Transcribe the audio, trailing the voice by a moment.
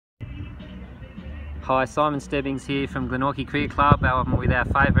Hi, Simon Stebbings here from Glenorchy Cricket Club. I'm with our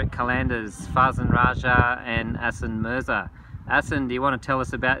favourite Qalandars, Farzan Raja and Ahsan Mirza. Ahsan, do you want to tell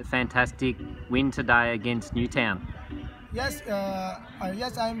us about the fantastic win today against Newtown? Yes, I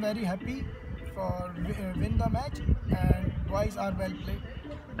am very happy for win the match, and boys are well played.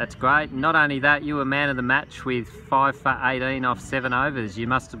 That's great. Not only that, you were man of the match with 5 for 18 off 7 overs. You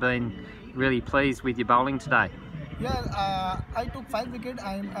must have been really pleased with your bowling today. Yeah, I took 5 wickets.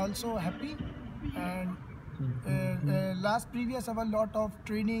 I am also happy. And previous have a lot of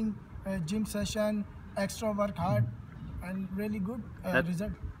training, gym session, extra work hard, and really good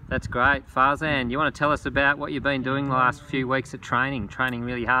result. That's great. Farzan, you want to tell us about what you've been doing the last few weeks at training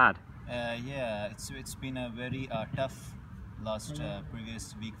really hard? Yeah, it's been a very tough last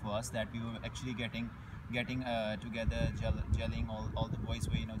previous week for us, that we were actually getting together, gelling, all the boys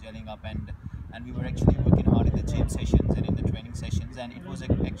were gelling up, and we were actually working hard in the gym sessions and in the training sessions, and it was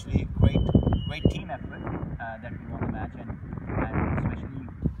actually a great team effort that we won the match, and especially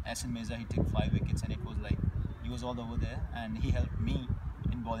Ahsan Mirza, he took 5 wickets, and it was like he was all over there, and he helped me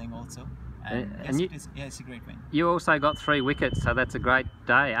in bowling also. And it's a great win. You also got 3 wickets, so that's a great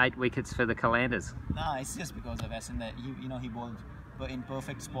day. 8 wickets for the Qalandars. Nah, it's just because of Ahsan that he bowled in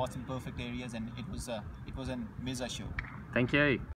perfect spots, in perfect areas, and it was a Mirza show. Thank you.